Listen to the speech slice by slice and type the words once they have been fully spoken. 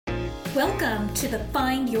Welcome to the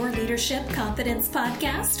Find Your Leadership Confidence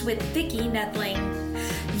podcast with Vicki Nedling.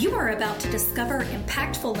 You are about to discover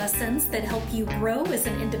impactful lessons that help you grow as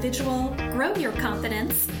an individual, grow your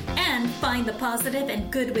confidence, and find the positive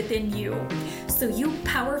and good within you, so you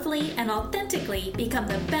powerfully and authentically become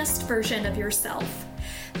the best version of yourself.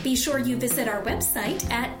 Be sure you visit our website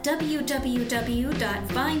at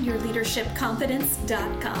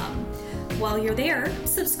www.findyourleadershipconfidence.com. While you're there,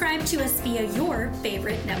 subscribe to us via your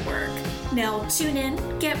favorite network. Now tune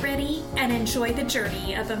in, get ready, and enjoy the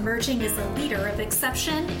journey of emerging as a leader of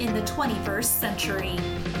exception in the 21st century.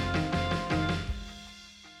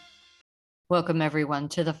 Welcome, everyone,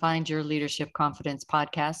 to the Find Your Leadership Confidence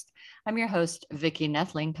podcast. I'm your host, Vicki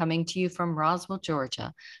Nedling, coming to you from Roswell,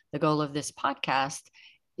 Georgia. The goal of this podcast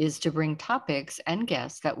is to bring topics and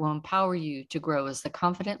guests that will empower you to grow as the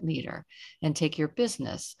confident leader and take your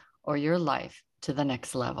business or your life to the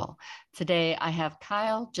next level. Today, I have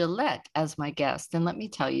Kyle Gillette as my guest, and let me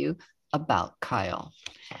tell you about Kyle.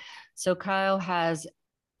 So Kyle has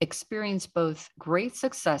experienced both great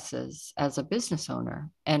successes as a business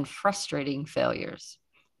owner and frustrating failures.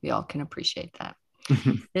 We all can appreciate that.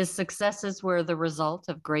 His successes were the result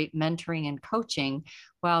of great mentoring and coaching,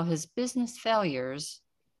 while his business failures,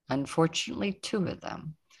 unfortunately, two of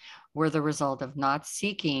them, were the result of not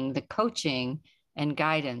seeking the coaching and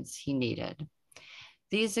guidance he needed.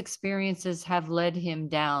 These experiences have led him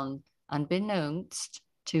down, unbeknownst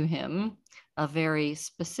to him, a very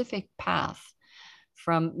specific path,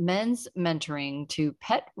 from men's mentoring to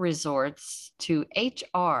pet resorts to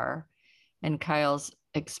HR, and Kyle's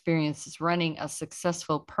experiences running a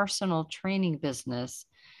successful personal training business,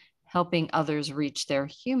 helping others reach their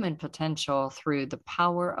human potential through the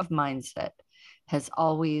power of mindset, has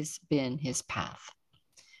always been his path.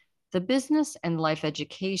 The business and life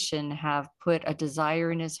education have put a desire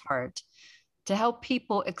in his heart to help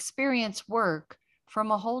people experience work from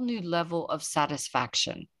a whole new level of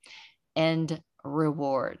satisfaction and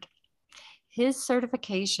reward. His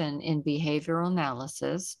certification in behavioral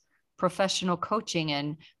analysis, professional coaching,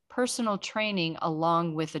 and personal training,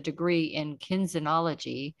 along with a degree in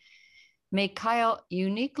kinesiology, make Kyle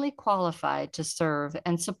uniquely qualified to serve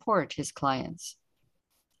and support his clients.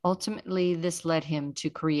 Ultimately, this led him to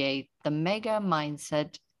create the Mega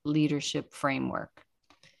Mindset Leadership Framework.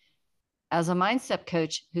 As a mindset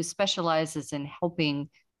coach who specializes in helping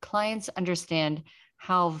clients understand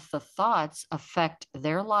how the thoughts affect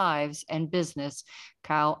their lives and business,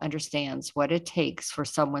 Kyle understands what it takes for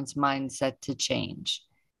someone's mindset to change.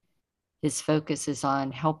 His focus is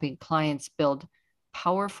on helping clients build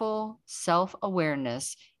powerful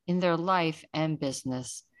self-awareness in their life and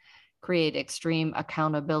business, create extreme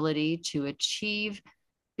accountability to achieve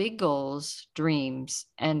big goals, dreams,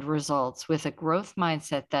 and results with a growth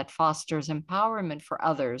mindset that fosters empowerment for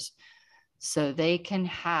others so they can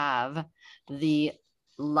have the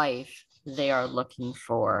life they are looking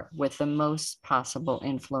for with the most possible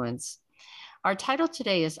influence. Our title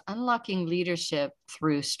today is Unlocking Leadership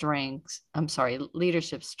Strengths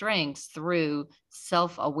through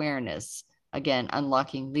Self-Awareness. Again,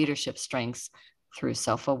 unlocking leadership strengths through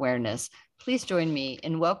self-awareness. Please join me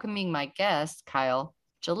in welcoming my guest, Kyle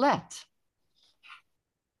Gillette.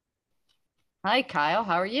 Hi, Kyle.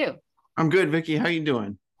 How are you? I'm good, Vicki. How you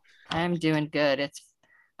doing? I'm doing good. It's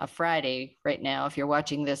a Friday right now. If you're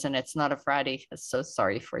watching this and it's not a Friday, I'm so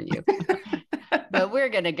sorry for you. But we're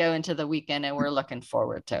going to go into the weekend and we're looking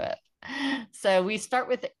forward to it. So we start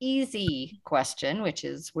with the easy question, which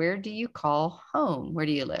is, where do you call home? Where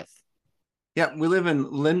do you live? Yeah, we live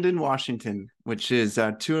in Linden, Washington, which is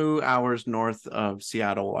 2 hours north of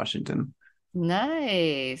Seattle, Washington.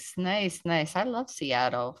 Nice. I love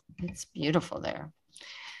Seattle. It's beautiful there.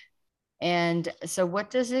 And so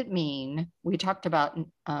what does it mean? We talked about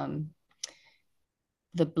the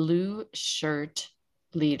blue shirt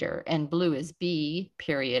leader, and blue is B.L.U.E,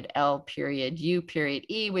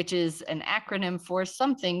 which is an acronym for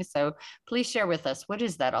something. So please share with us, what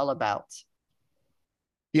is that all about?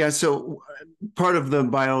 Yeah, so part of the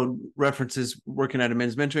bio references working at a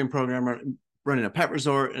men's mentoring program, running a pet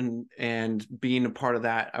resort, and being a part of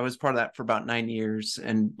that. I was part of that for about 9 years.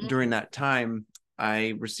 And during that time,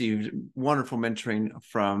 I received wonderful mentoring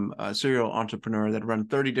from a serial entrepreneur that run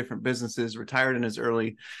 30 different businesses, retired in his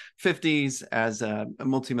early 50s as a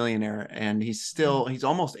multimillionaire. And he's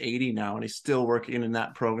almost 80 now, and he's still working in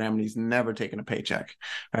that program, and he's never taken a paycheck,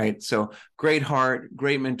 right? So great heart,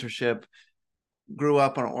 great mentorship. Grew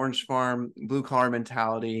up on an orange farm, blue collar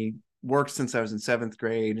mentality, worked since I was in 7th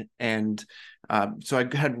grade. And so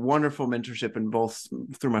I had wonderful mentorship in both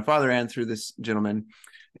through my father and through this gentleman.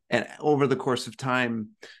 And over the course of time,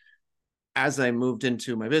 as I moved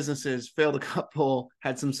into my businesses, failed a couple,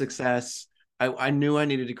 had some success, I knew I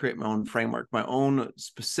needed to create my own framework, my own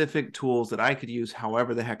specific tools that I could use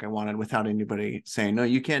however the heck I wanted without anybody saying, no,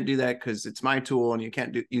 you can't do that because it's my tool and you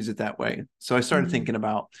can't use it that way. So I started thinking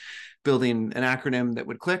about building an acronym that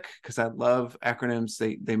would click, because I love acronyms.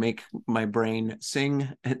 They make my brain sing.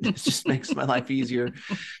 It just makes my life easier.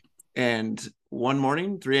 And one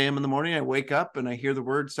morning, 3 a.m. in the morning, I wake up and I hear the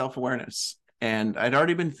word self-awareness. And I'd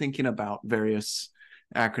already been thinking about various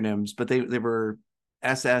acronyms, but they were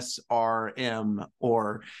SSRM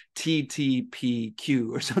or TTPQ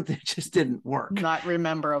or something. It just didn't work. Not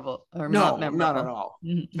memorable or no, not memorable. Not at all.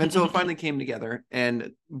 And so it finally came together,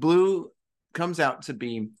 and Blue comes out to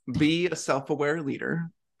be a self-aware leader,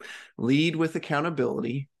 lead with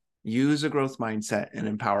accountability, use a growth mindset, and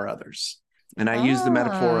empower others. And I use the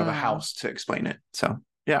metaphor of a house to explain it. So,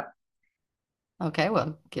 yeah. Okay,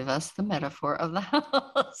 well, give us the metaphor of the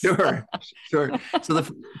house. Sure. So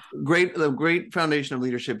the great foundation of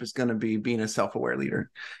leadership is going to be being a self-aware leader.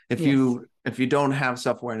 If you don't have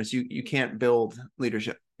self-awareness, you can't build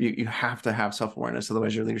leadership. You have to have self-awareness,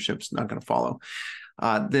 otherwise your leadership's not going to follow.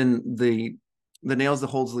 Then the nails that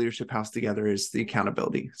holds the leadership house together is the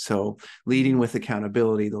accountability. So leading with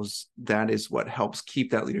accountability, that is what helps keep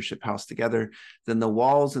that leadership house together. Then the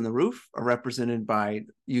walls and the roof are represented by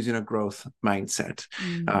using a growth mindset.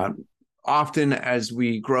 Often as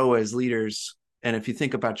we grow as leaders, and if you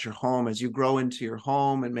think about your home, as you grow into your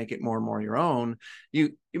home and make it more and more your own,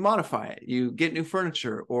 you modify it, you get new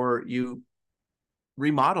furniture, or you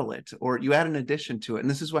remodel it, or you add an addition to it. And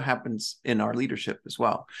this is what happens in our leadership as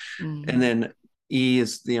well. And then E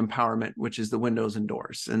is the empowerment, which is the windows and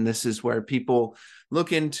doors. And this is where people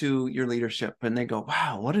look into your leadership and they go,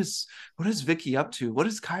 wow, what is Vicky up to? What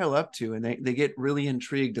is Kyle up to? And they get really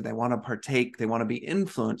intrigued and they want to partake. They want to be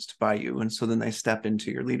influenced by you. And so then they step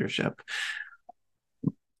into your leadership.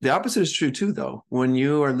 The opposite is true too, though. When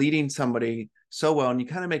you are leading somebody so well and you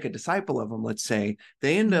kind of make a disciple of them, let's say,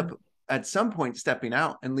 they end up at some point stepping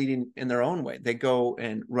out and leading in their own way. They go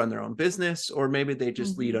and run their own business, or maybe they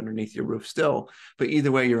just lead underneath your roof still. But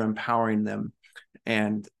either way, you're empowering them.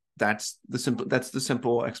 And that's the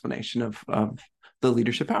simple explanation of the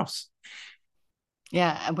leadership house.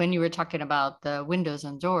 Yeah. When you were talking about the windows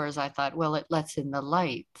and doors, I thought, well, it lets in the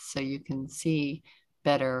light so you can see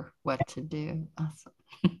better what to do. Awesome.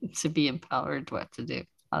 To be empowered what to do.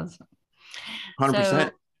 Awesome. 100%.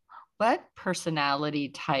 So, what personality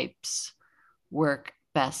types work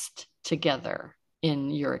best together in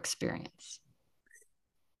your experience?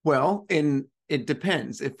 Well, it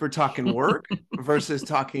depends if we're talking work versus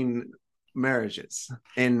talking marriages.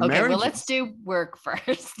 Well, let's do work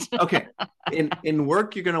first. Okay. In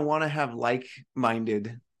work, you're going to want to have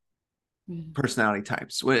like-minded personality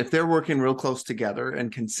types. If they're working real close together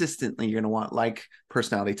and consistently, you're going to want like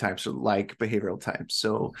personality types or like behavioral types.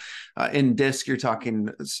 So in DISC, you're talking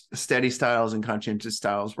steady styles and conscientious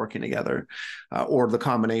styles working together, or the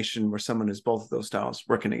combination where someone is both of those styles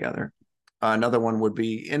working together. Another one would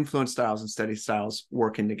be influence styles and steady styles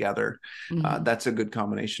working together. That's a good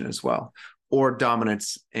combination as well. Or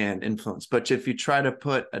dominance and influence. But if you try to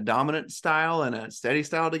put a dominant style and a steady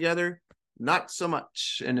style together, not so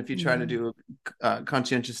much. And if you try to do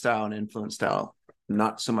conscientious style and influence style,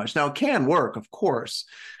 not so much. Now, it can work, of course,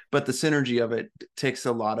 but the synergy of it takes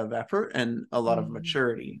a lot of effort and a lot of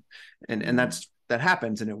maturity. And that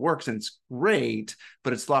happens and it works and it's great,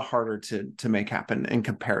 but it's a lot harder to make happen in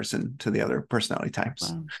comparison to the other personality types.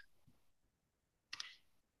 Wow.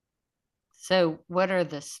 So what are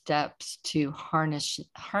the steps to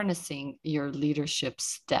harnessing your leadership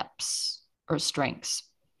steps or strengths?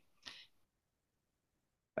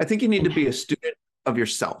 I think you need to be a student of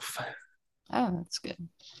yourself. Oh, that's good.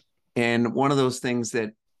 And one of the things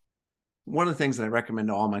that I recommend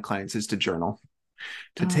to all my clients is to journal.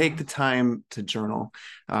 To take the time to journal.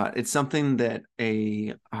 It's something that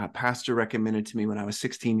a pastor recommended to me when I was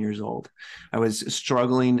 16 years old. I was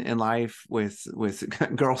struggling in life with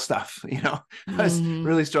girl stuff. I was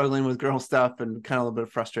really struggling with girl stuff and kind of a little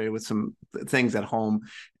bit frustrated with some things at home.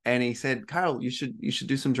 And he said, Kyle, you should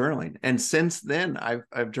do some journaling. And since then,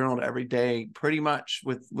 I've journaled every day, pretty much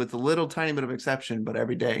with a little tiny bit of exception, but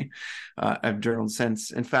every day I've journaled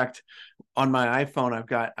since. In fact, on my iPhone,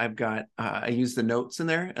 I use the notes in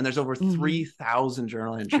there, and there's over 3,000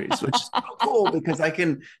 journal entries, which is so cool because I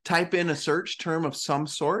can type in a search term of some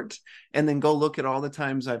sort and then go look at all the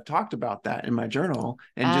times I've talked about that in my journal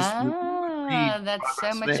and just read. That's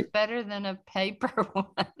so much better than a paper one.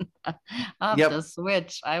 I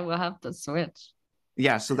will have to switch.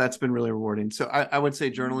 Yeah, so that's been really rewarding. So I would say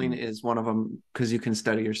journaling Mm. is one of them because you can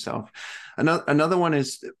study yourself. Another one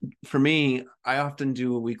is, for me, I often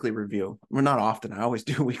do a weekly review. Well, not often, I always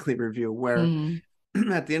do a weekly review where Mm.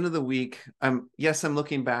 at the end of the week, I'm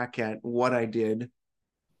looking back at what I did.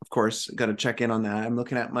 Of course, got to check in on that. I'm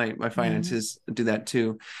looking at my Yeah. finances, do that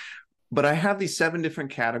too. But I have these 7 different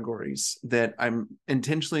categories that I'm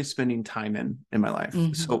intentionally spending time in my life. So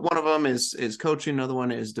Mm-hmm. one of them is coaching, another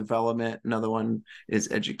one is development, another one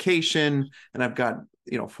is education, and I've got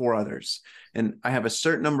 4 others. And I have a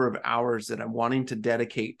certain number of hours that I'm wanting to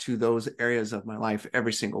dedicate to those areas of my life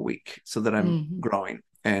every single week so that I'm Mm-hmm. growing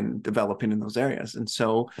and developing in those areas. And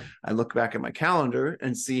so I look back at my calendar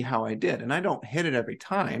and see how I did. And I don't hit it every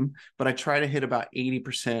time, but I try to hit about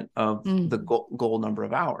 80% of the Mm-hmm. goal number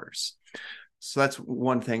of hours. So that's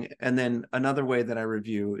one thing. And then another way that I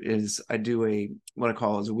review is I do what I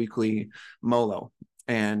call is a weekly MOLO.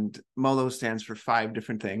 And MOLO stands for 5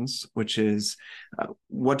 different things, which is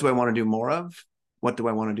what do I want to do more of? What do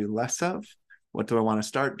I want to do less of? What do I want to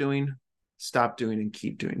start doing, stop doing, and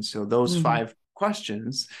keep doing? So those Mm-hmm. 5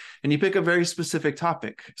 questions, and you pick a very specific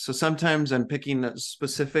topic. So sometimes I'm picking a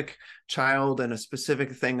specific child and a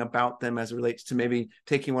specific thing about them as it relates to maybe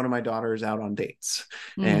taking one of my daughters out on dates.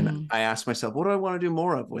 And Mm-hmm. I ask myself, what do I want to do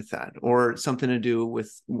more of with that? Or something to do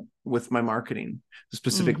with my marketing, a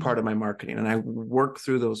specific Mm-hmm. part of my marketing. And I work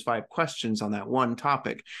through those 5 questions on that one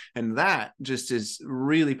topic. And that just is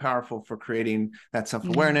really powerful for creating that Yeah.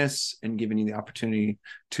 self-awareness and giving you the opportunity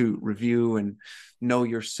to review and know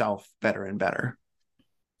yourself better and better.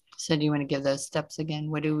 So do you want to give those steps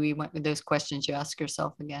again? What do we want with those questions you ask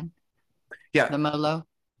yourself again? Yeah. The MOLO?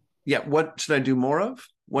 Yeah. What should I do more of?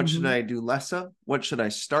 What should Mm-hmm. I do less of? What should I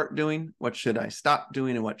start doing? What should I stop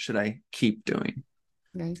doing? And what should I keep doing?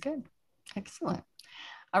 Very good. Excellent.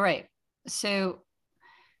 All right. So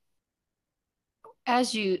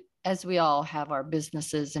as we all have our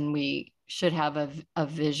businesses and we should have a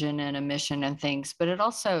vision and a mission and things, but it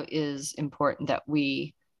also is important that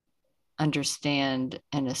we understand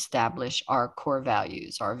and establish our core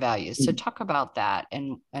values, our values. So talk about that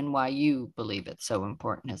and why you believe it's so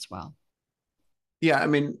important as well. Yeah. I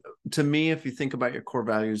mean, to me, if you think about your core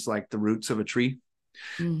values like the roots of a tree,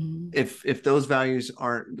 Mm-hmm. if those values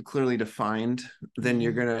aren't clearly defined, then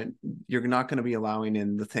Yeah. you're not going to be allowing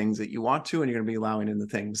in the things that you want to, and you're going to be allowing in the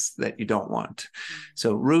things that you don't want.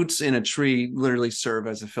 So roots in a tree literally serve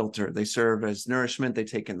as a filter. They serve as nourishment. They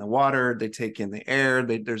take in the water, they take in the air.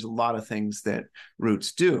 There's a lot of things that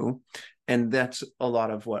roots do. And that's a lot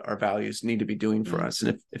of what our values need to be doing for Yeah. us.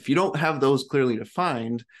 And if you don't have those clearly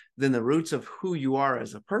defined, then the roots of who you are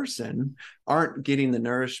as a person aren't getting the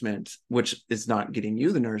nourishment, which is not getting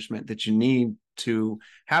you the nourishment that you need to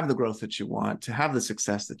have the growth that you want, to have the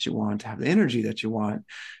success that you want, to have the energy that you want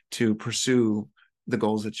to pursue the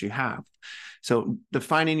goals that you have. So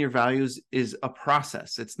defining your values is a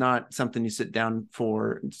process. It's not something you sit down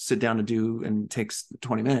to do and takes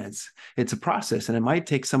 20 minutes. It's a process, and it might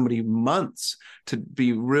take somebody months to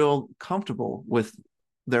be real comfortable with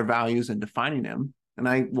their values and defining them. And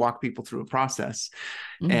I walk people through a process.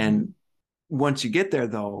 Mm-hmm. And once you get there,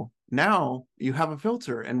 though, now you have a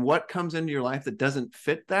filter, and what comes into your life that doesn't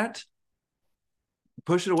fit that,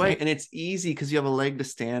 push it away. And it's easy because you have a leg to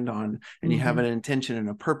stand on, and you have Mm-hmm. an intention and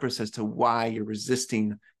a purpose as to why you're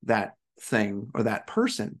resisting that thing or that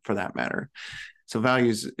person for that matter. So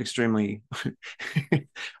values extremely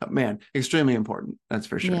extremely important, that's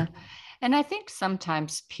for sure. Yeah. And I think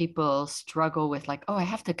sometimes people struggle with like, oh, I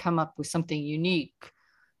have to come up with something unique.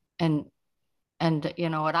 And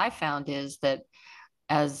what I found is that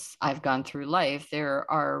as I've gone through life, there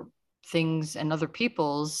are things and other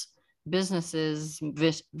people's businesses,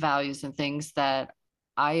 values, and things that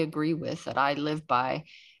I agree with, that I live by,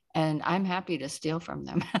 and I'm happy to steal from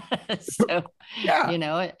them. So, Yeah.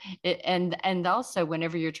 and also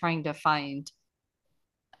whenever you're trying to find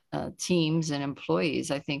teams and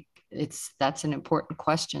employees, I think that's an important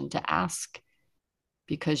question to ask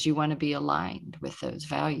because you want to be aligned with those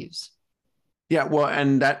values. Yeah, well,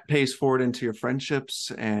 and that pays forward into your friendships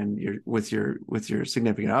and your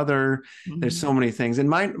significant other. There's Mm-hmm. so many things, and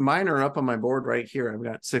mine are up on my board right here. I've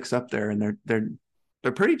got 6 up there, and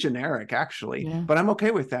they're pretty generic actually, Yeah. but I'm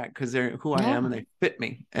okay with that because they're who I am Yeah. and they fit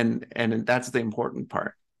me, and that's the important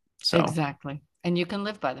part. So Exactly. And you can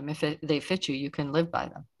live by them. If they fit you, you can live by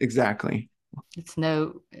them. exactly.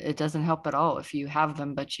 It doesn't help at all if you have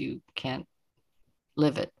them, but you can't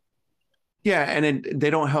live it. Yeah, and they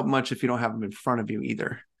don't help much if you don't have them in front of you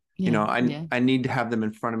either. I need to have them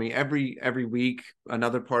in front of me every week.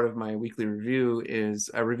 Another part of my weekly review is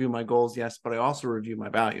I review my goals, yes, but I also review my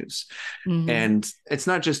values. And it's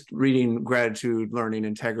not just reading gratitude, learning,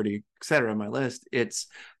 integrity, etc. on my list. It's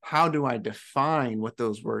how do I define what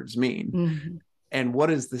those words mean? And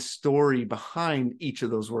what is the story behind each of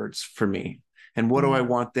those words for me? And what do I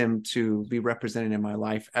want them to be represented in my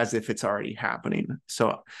life as if it's already happening?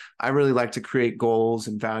 So I really like to create goals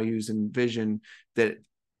and values and vision that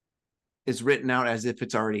is written out as if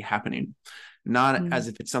it's already happening, not as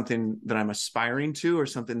if it's something that I'm aspiring to or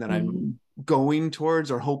something that I'm going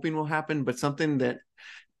towards or hoping will happen, but something that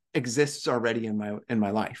exists already in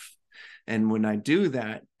my life. And when I do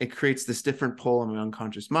that, it creates this different pull in my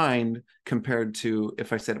unconscious mind compared to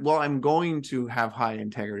if I said, well, I'm going to have high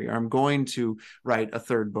integrity, or I'm going to write a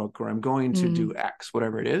third book, or I'm going to do X,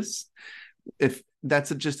 whatever it is. If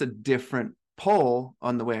that's just a different pull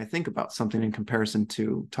on the way I think about something in comparison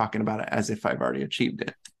to talking about it as if I've already achieved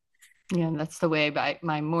it. Yeah, that's the way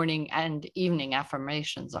my morning and evening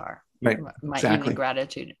affirmations are. Right. My Exactly. evening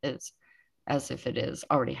gratitude is as if it is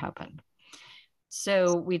already happened.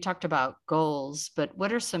 So we talked about goals, but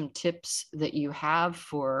what are some tips that you have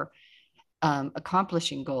for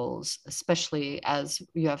accomplishing goals, especially as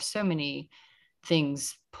you have so many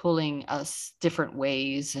things pulling us different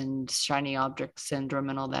ways and shiny object syndrome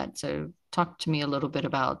and all that? So talk to me a little bit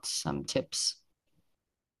about some tips.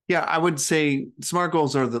 Yeah, I would say SMART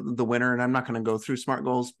goals are the winner, and I'm not going to go through SMART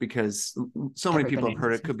goals because so many people have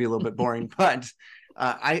heard it, could be a little bit boring, but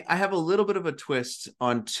I have a little bit of a twist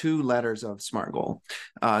on two letters of SMART goal.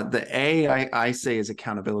 The A I say is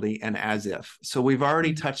accountability and as if. So we've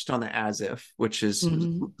already touched on the as if, which is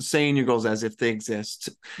saying your goals as if they exist.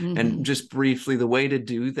 And just briefly, the way to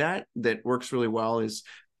do that works really well is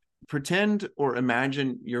pretend or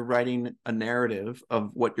imagine you're writing a narrative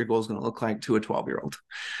of what your goal is going to look like to a 12-year-old.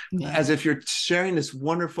 As if you're sharing this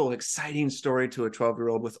wonderful, exciting story to a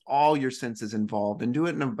 12-year-old with all your senses involved, and do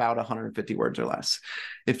it in about 150 words or less.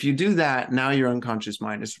 If you do that, now your unconscious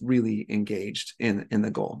mind is really engaged in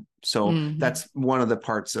the goal. So that's one of the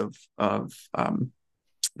parts of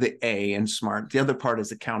the A in SMART. The other part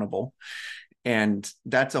is accountable. And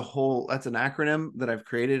that's an acronym that I've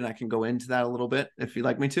created, and I can go into that a little bit if you'd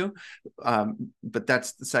like me to. But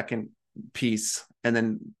that's the second piece. And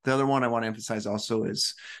then the other one I want to emphasize also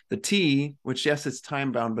is the T, which, yes, it's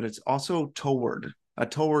time bound, but it's also a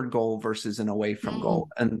toward goal versus an away from goal.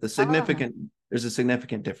 And there's a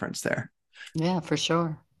significant difference there. Yeah, for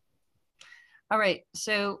sure. All right.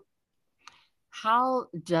 So how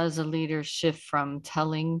does a leader shift from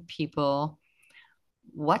telling people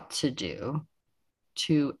what to do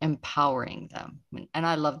to empowering them? And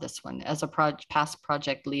I love this one as a past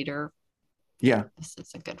project leader. Yeah, this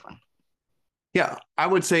is a good one. Yeah, I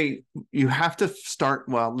would say you have to start.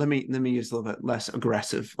 Well, let me use a little bit less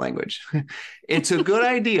aggressive language. It's a good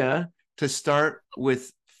idea to start with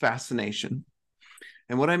fascination.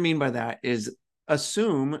 And what I mean by that is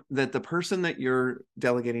assume that the person that you're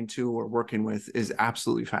delegating to or working with is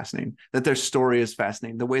absolutely fascinating, that their story is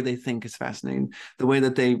fascinating, the way they think is fascinating, the way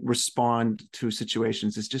that they respond to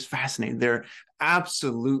situations is just fascinating. They're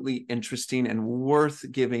absolutely interesting and worth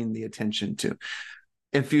giving the attention to.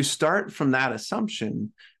 If you start from that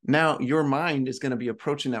assumption, now your mind is going to be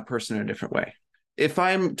approaching that person in a different way. If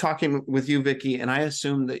I'm talking with you, Vicky, and I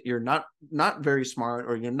assume that you're not very smart,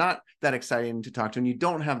 or you're not that exciting to talk to, and you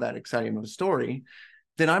don't have that exciting of a story,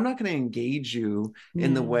 then I'm not going to engage you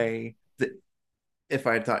in the way that if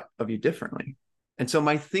I had thought of you differently. And so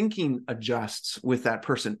my thinking adjusts with that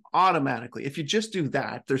person automatically. If you just do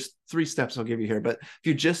that, there's 3 steps I'll give you here, but if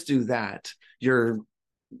you just do that, you're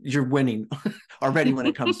winning already when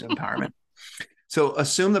it comes to empowerment. So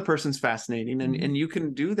assume the person's fascinating, and you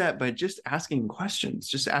can do that by just asking questions,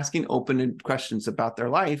 just asking open questions about their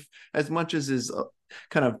life, as much as is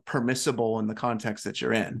kind of permissible in the context that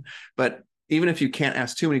you're in. But even if you can't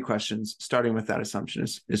ask too many questions, starting with that assumption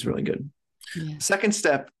is really good. Yeah. Second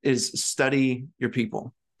step is study your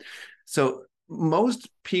people. So most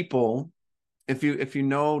people, if you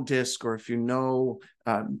know DISC, or if you know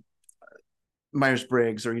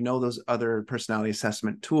Myers-Briggs, or you know those other personality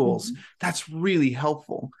assessment tools, that's really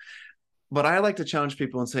helpful. But I like to challenge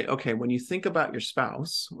people and say, okay, when you think about your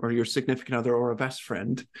spouse or your significant other or a best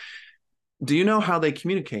friend, do you know how they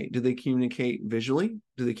communicate? Do they communicate visually?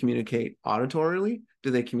 Do they communicate auditorily?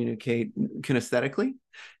 Do they communicate kinesthetically?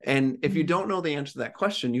 And if you don't know the answer to that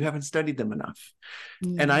question, you haven't studied them enough.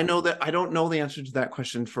 And I know that I don't know the answer to that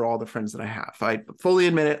question for all the friends that I have. I fully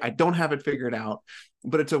admit it. I don't have it figured out.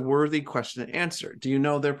 but it's a worthy question to answer. Do you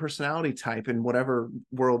know their personality type in whatever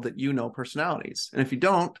world that you know personalities? And if you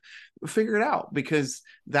don't, figure it out, because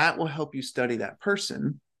that will help you study that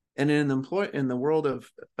person. And in the world of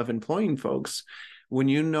employing folks, when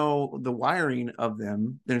you know the wiring of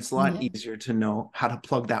them, then it's a lot easier to know how to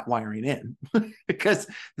plug that wiring in, because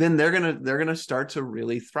then they're gonna start to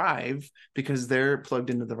really thrive because they're plugged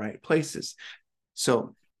into the right places.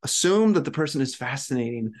 So assume that the person is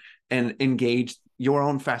fascinating and engage your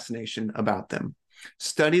own fascination about them.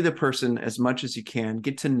 Study the person as much as you can,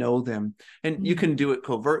 get to know them. And you can do it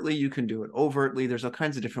covertly, you can do it overtly. There's all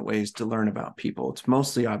kinds of different ways to learn about people. It's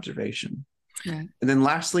mostly observation. Right. And then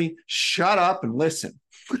lastly, shut up and listen.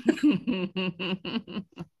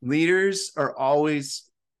 Leaders are always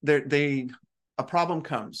a problem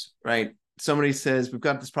comes, right? Somebody says, we've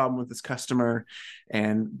got this problem with this customer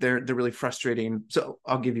and they're really frustrating. So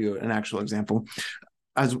I'll give you an actual example.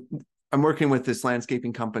 I'm working with this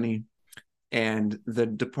landscaping company, and the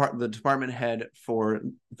department head for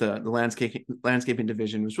the landscaping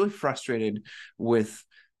division was really frustrated with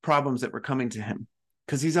problems that were coming to him,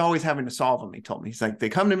 because he's always having to solve them. He told me, he's like, they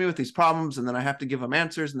come to me with these problems and then I have to give them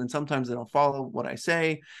answers, and then sometimes they don't follow what I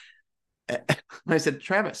say. And I said,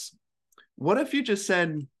 Travis, what if you just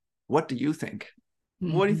said, what do you think?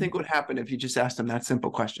 What do you think would happen if you just asked them that simple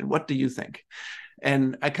question? What do you think?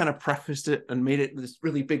 And I kind of prefaced it and made it this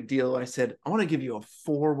really big deal. I said, I want to give you a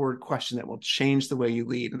 4-word question that will change the way you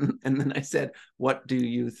lead. And then I said, what do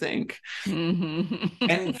you think?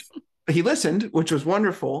 And he listened, which was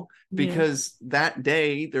wonderful, because that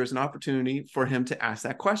day there's an opportunity for him to ask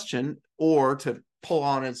that question, or to pull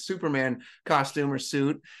on a Superman costume or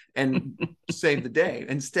suit and save the day.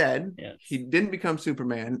 Instead, he didn't become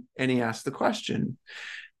Superman, and he asked the question.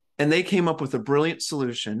 And they came up with a brilliant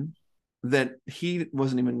solution that he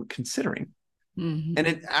wasn't even considering. And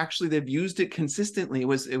they've used it consistently. It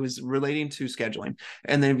was relating to scheduling,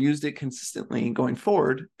 and they've used it consistently going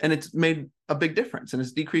forward, and it's made a big difference, and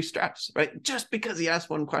it's decreased stress, right? Just because he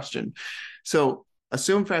asked one question. So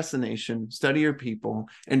assume fascination, study your people,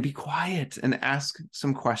 and be quiet and ask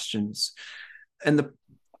some questions. And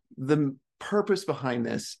the purpose behind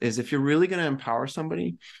this is, if you're really going to empower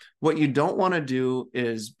somebody, what you don't want to do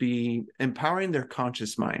is be empowering their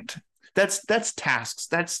conscious mind. That's tasks.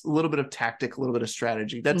 That's a little bit of tactic, a little bit of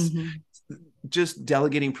strategy. That's just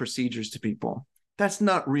delegating procedures to people. That's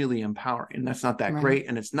not really empowering. That's not that great.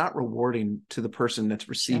 And it's not rewarding to the person that's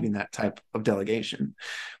receiving that type of delegation.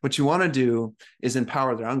 What you want to do is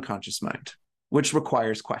empower their unconscious mind, which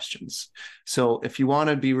requires questions. So if you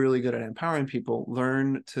want to be really good at empowering people,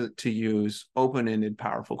 learn to use open-ended,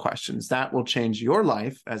 powerful questions. That will change your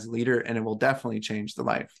life as a leader, and it will definitely change the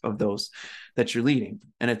life of those that you're leading.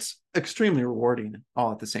 And it's extremely rewarding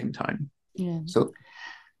all at the same time. Yeah. So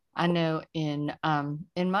I know in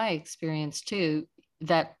my experience too,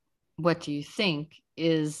 that what do you think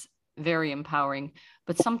is very empowering,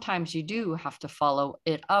 but sometimes you do have to follow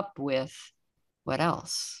it up with what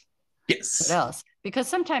else? Yes. What else? Because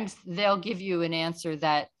sometimes they'll give you an answer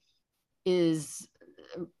that is,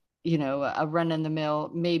 a run in the mill,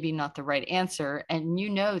 maybe not the right answer. And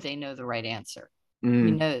they know the right answer.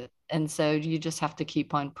 And so you just have to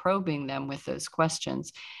keep on probing them with those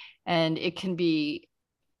questions. And it can be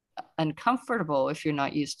uncomfortable if you're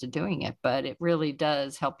not used to doing it, but it really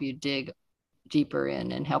does help you dig deeper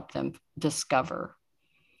in and help them discover.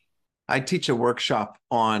 I teach a workshop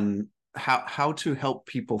on how to help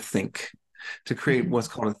people think, to create what's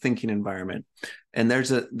called a thinking environment. And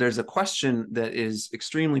there's a question that is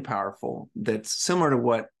extremely powerful, that's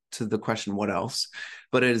similar to the question, what else?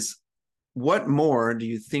 But is, what more do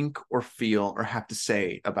you think or feel or have to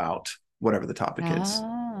say about whatever the topic is?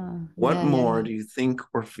 What more do you think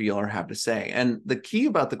or feel or have to say? And the key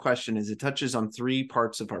about the question is it touches on 3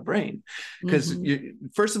 parts of our brain. Because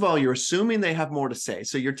first of all, you're assuming they have more to say.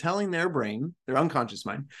 So you're telling their brain, their unconscious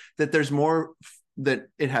mind, that there's more that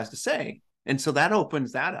it has to say. And so that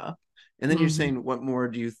opens that up. And then you're saying, what more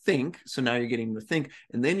do you think? So now you're getting to think.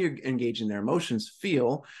 And then you're engaging their emotions,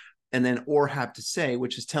 feel, and then or have to say,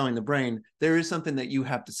 which is telling the brain, there is something that you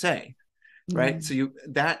have to say. Right. So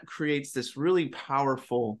that creates this really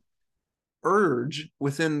powerful urge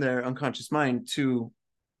within their unconscious mind to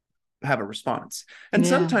have a response. And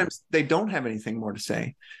sometimes they don't have anything more to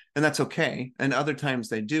say, and that's okay. And other times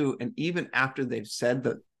they do. And even after they've said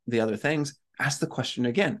the other things, ask the question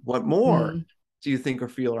again. What more do you think or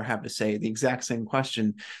feel or have to say? The exact same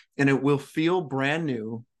question. And it will feel brand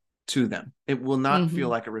new to them. It will not feel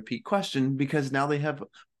like a repeat question, because now they have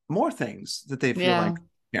more things that they feel like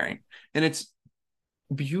sharing. And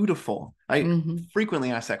beautiful. I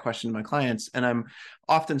frequently ask that question to my clients, and I'm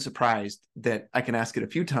often surprised that I can ask it a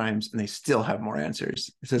few times and they still have more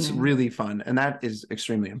answers. So it's really fun, and that is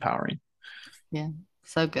extremely empowering. Yeah,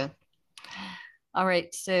 so good. All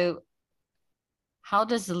right, so how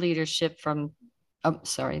does the leadership from, oh,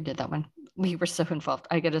 sorry, I did that one. We were so involved.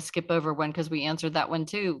 I got to skip over one because we answered that one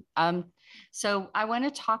too. So I want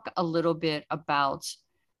to talk a little bit about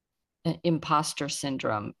imposter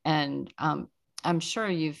syndrome, and I'm sure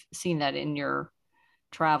you've seen that in your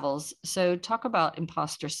travels. So talk about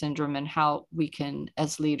imposter syndrome and how we can,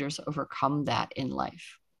 as leaders, overcome that in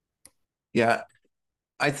life. Yeah,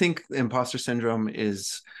 I think imposter syndrome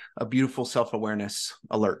is a beautiful self-awareness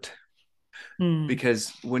alert.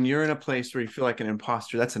 Because when you're in a place where you feel like an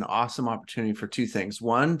imposter, that's an awesome opportunity for two things.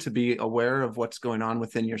 One, to be aware of what's going on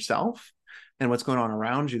within yourself and what's going on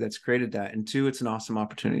around you that's created that. And two, it's an awesome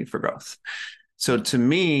opportunity for growth. So to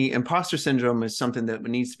me, imposter syndrome is something that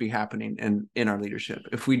needs to be happening in our leadership.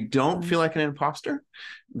 If we don't feel like an imposter,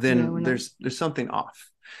 then there's something off.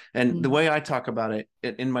 And the way I talk about it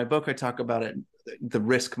in my book, I talk about it, the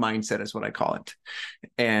risk mindset is what I call it.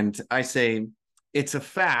 And I say, it's a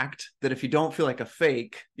fact that if you don't feel like a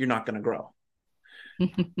fake, you're not going to grow.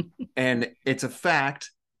 And it's a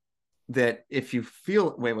fact that if you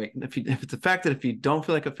feel, if it's a fact that if you don't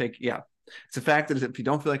feel like a fake, it's a fact that if you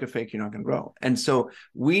don't feel like a fake, you're not going to grow. And so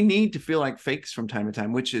we need to feel like fakes from time to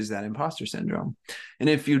time, which is that imposter syndrome. And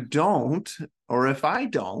if you don't, or if I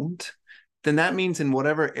don't, then that means in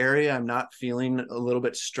whatever area I'm not feeling a little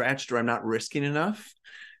bit stretched or I'm not risking enough,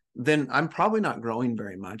 then I'm probably not growing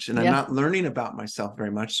very much, and I'm not learning about myself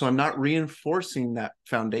very much. So I'm not reinforcing that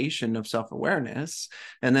foundation of self-awareness.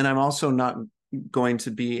 And then I'm also not going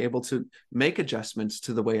to be able to make adjustments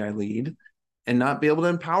to the way I lead and not be able to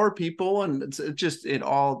empower people. And it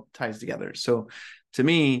all ties together. So to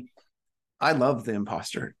me, I love the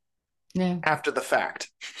imposter after the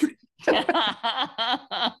fact.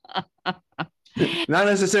 Not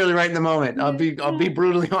necessarily right in the moment. I'll be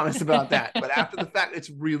brutally honest about that. But after the fact, it's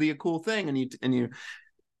really a cool thing.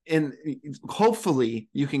 And hopefully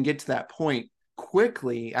you can get to that point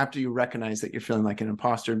quickly after you recognize that you're feeling like an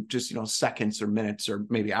imposter, just, seconds or minutes or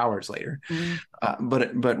maybe hours later.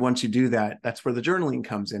 But once you do that, that's where the journaling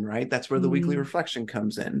comes in, right? That's where the weekly reflection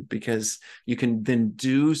comes in, because you can then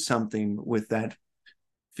do something with that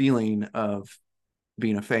feeling of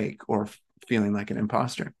being a fake or feeling like an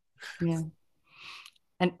imposter. Yeah.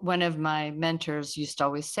 And one of my mentors used to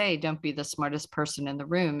always say, don't be the smartest person in the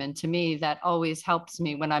room. And to me, that always helps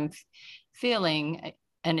me when I'm feeling,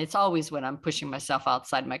 and it's always when I'm pushing myself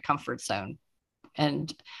outside my comfort zone.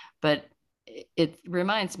 But it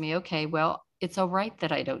reminds me, okay, well, it's all right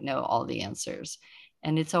that I don't know all the answers.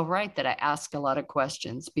 And it's all right that I ask a lot of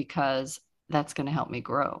questions, because that's going to help me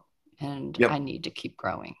grow. And I need to keep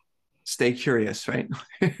growing. Stay curious, right?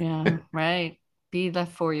 Yeah, right. Be the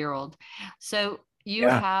 4-year-old. So you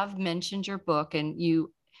have mentioned your book, and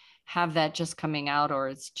you have that just coming out, or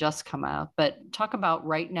it's just come out, but talk about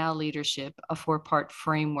Right Now Leadership, a 4-part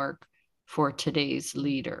framework for today's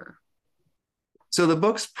leader. So the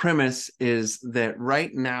book's premise is that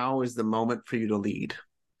right now is the moment for you to lead.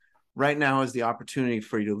 Right now is the opportunity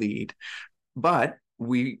for you to lead. But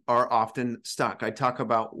we are often stuck. I talk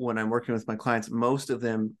about when I'm working with my clients, most of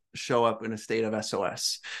them show up in a state of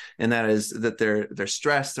SOS. And that is that they're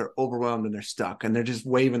stressed, they're overwhelmed, and they're stuck. And they're just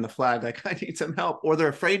waving the flag like, I need some help. Or they're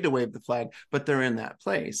afraid to wave the flag, but they're in that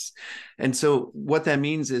place. And so what that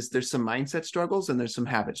means is there's some mindset struggles and there's some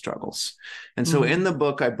habit struggles. And so in the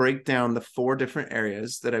book, I break down the 4 different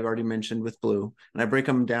areas that I've already mentioned with blue. And I break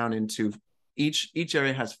them down into each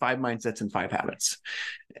area has 5 mindsets and 5 habits.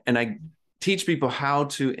 And I teach people how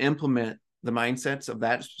to implement the mindsets of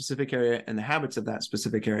that specific area and the habits of that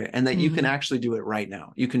specific area, and that you can actually do it right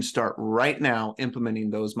now. You can start right now implementing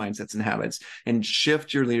those mindsets and habits and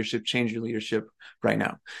shift your leadership, change your leadership right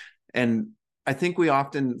now. And I think we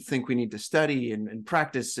often think we need to study and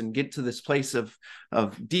practice and get to this place of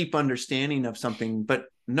deep understanding of something, but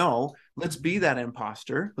no, let's be that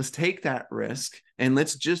imposter. Let's take that risk and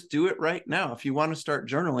let's just do it right now. If you want to start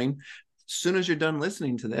journaling, as soon as you're done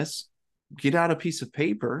listening to this, get out a piece of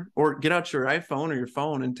paper or get out your iPhone or your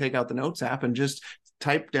phone and take out the notes app and just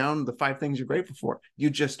type down the 5 things you're grateful for. You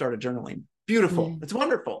just started journaling. Beautiful. It's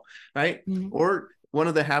wonderful, right? Or one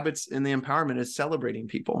of the habits in the empowerment is celebrating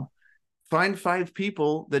people. Find 5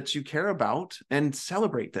 people that you care about and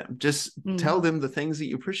celebrate them. Just tell them the things that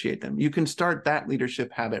you appreciate them. You can start that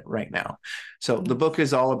leadership habit right now. So the book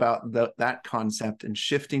is all about that concept and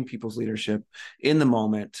shifting people's leadership in the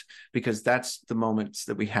moment, because that's the moments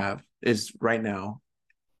that we have is right now.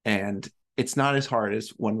 And it's not as hard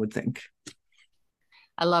as one would think.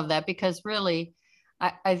 I love that, because really,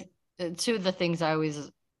 I two of the things I always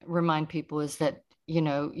remind people is that,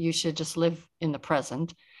 you should just live in the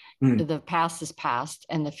present. Mm. The past is past,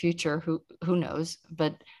 and the future, who knows,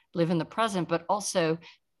 but live in the present. But also,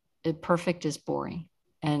 perfect is boring.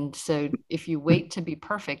 And so if you wait to be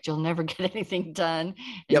perfect, you'll never get anything done, and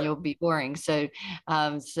Yep. you'll be boring. So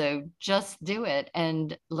just do it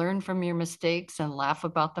and learn from your mistakes and laugh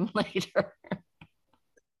about them later.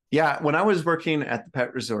 Yeah. When I was working at the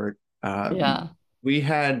pet resort, Yeah. we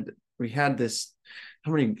had this,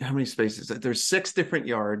 how many spaces? There's 6 different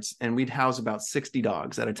yards, and we'd house about 60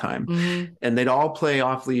 dogs at a time. Mm-hmm. And they'd all play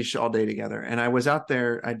off leash all day together. And I was out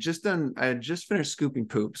there, I had just finished scooping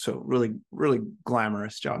poop. So really, really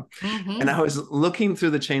glamorous job. Mm-hmm. And I was looking through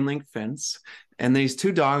the chain link fence, and these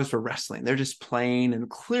 2 dogs were wrestling. They're just playing and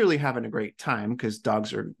clearly having a great time, because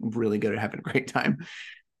dogs are really good at having a great time.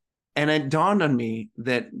 And it dawned on me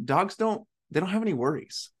that they don't have any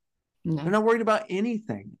worries. No. They're not worried about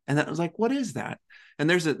anything. And I was like, what is that? And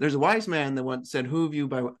there's a wise man that once said, who of you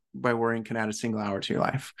by worrying can add a single hour to your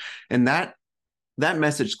life? And that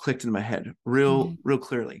message clicked in my head real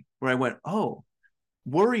clearly, where I went, oh,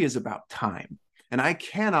 worry is about time. And I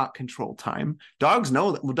cannot control time. Dogs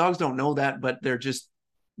know that. Well, dogs don't know that, but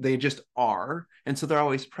they just are. And so they're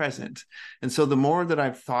always present. And so the more that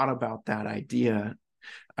I've thought about that idea,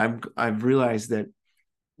 I've realized that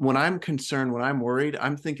when I'm concerned, when I'm worried,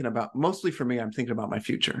 I'm thinking about, mostly for me, I'm thinking about my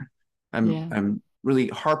future. I'm really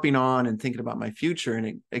harping on and thinking about my future,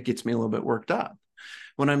 and it gets me a little bit worked up.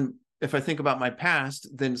 If I think about my past,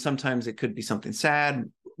 then sometimes it could be something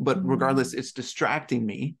sad, but regardless, it's distracting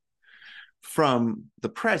me from the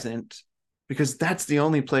present, because that's the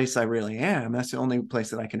only place I really am. That's the only place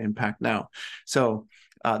that I can impact now. So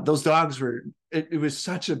those dogs it was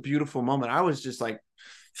such a beautiful moment. I was just like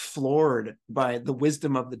floored by the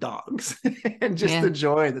wisdom of the dogs and just the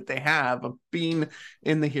joy that they have of being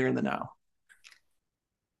in the here and the now.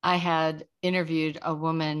 I had interviewed a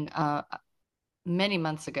woman many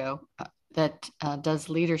months ago that does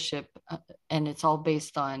leadership, and it's all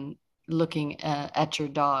based on looking at your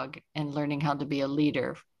dog and learning how to be a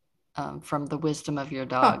leader from the wisdom of your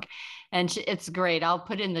dog. And it's great. I'll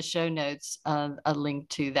put in the show notes a link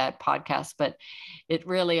to that podcast, but it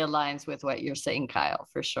really aligns with what you're saying, Kyle,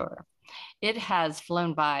 for sure. It has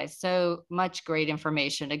flown by, so much great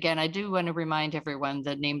information. Again, I do want to remind everyone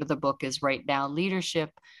the name of the book is Right Now Leadership,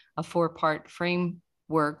 a 4-part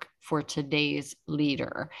framework for today's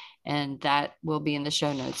leader. And that will be in the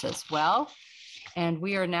show notes as well. And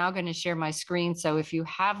we are now going to share my screen. So if you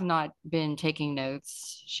have not been taking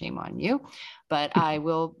notes, shame on you, but I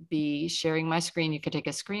will be sharing my screen. You could take a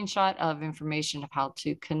screenshot of information of how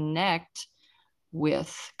to connect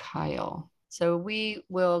with Kyle. So we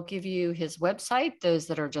will give you his website, those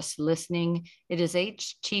that are just listening. It is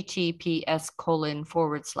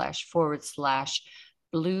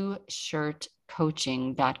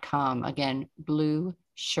https://blueshirtcoaching.com. Again,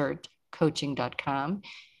 blueshirtcoaching.com.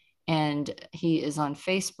 And he is on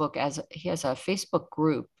Facebook, he has a Facebook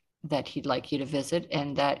group that he'd like you to visit,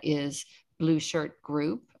 and that is Blue Shirt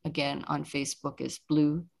Group. Again, on Facebook is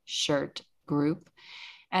Blue Shirt Group.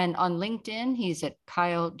 And on LinkedIn, he's at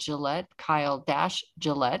Kyle Gillette,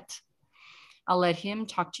 Kyle-Gillette. I'll let him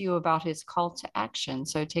talk to you about his call to action.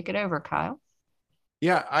 So take it over, Kyle.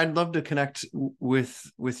 Yeah, I'd love to connect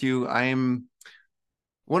with you.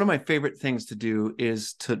 One of my favorite things to do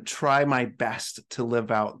is to try my best to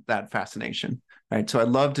live out that fascination, right? So I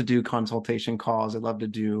love to do consultation calls. I love to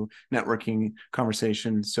do networking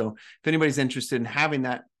conversations. So if anybody's interested in having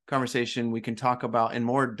that conversation, we can talk about in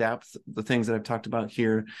more depth the things that I've talked about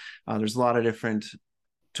here. There's a lot of different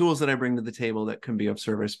tools that I bring to the table that can be of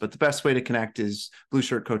service, but the best way to connect is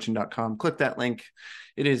blueshirtcoaching.com. Click that link.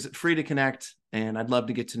 It is free to connect, and I'd love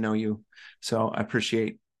to get to know you. So I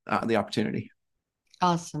appreciate the opportunity.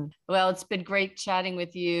 Awesome. Well, it's been great chatting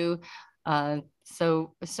with you.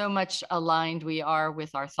 So much aligned we are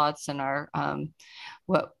with our thoughts and our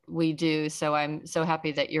what we do. So I'm so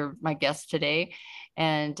happy that you're my guest today.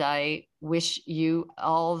 And I wish you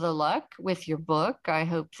all the luck with your book. I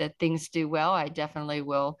hope that things do well. I definitely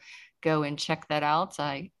will go and check that out.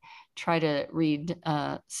 I try to read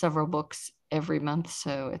several books every month,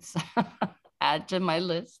 so it's add to my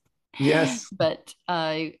list. Yes. But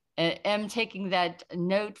I am taking that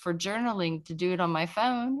note for journaling to do it on my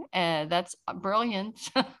phone. That's brilliant.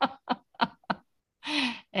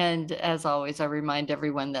 And as always, I remind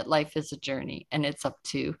everyone that life is a journey, and it's up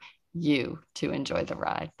to you to enjoy the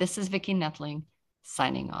ride. This is Vicki Nettling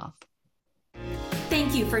signing off.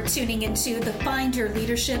 Thank you for tuning into the Find Your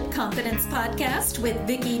Leadership Confidence podcast with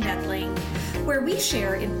Vicki Nedling, where we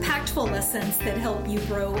share impactful lessons that help you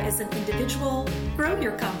grow as an individual, grow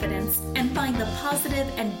your confidence, and find the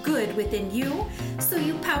positive and good within you so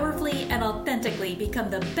you powerfully and authentically become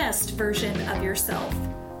the best version of yourself.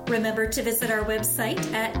 Remember to visit our website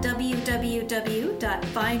at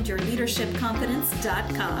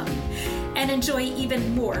www.findyourleadershipconfidence.com and enjoy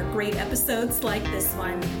even more great episodes like this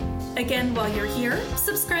one. Again, while you're here,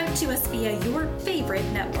 subscribe to us via your favorite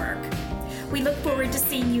network. We look forward to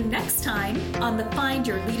seeing you next time on the Find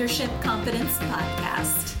Your Leadership Confidence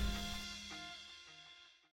podcast.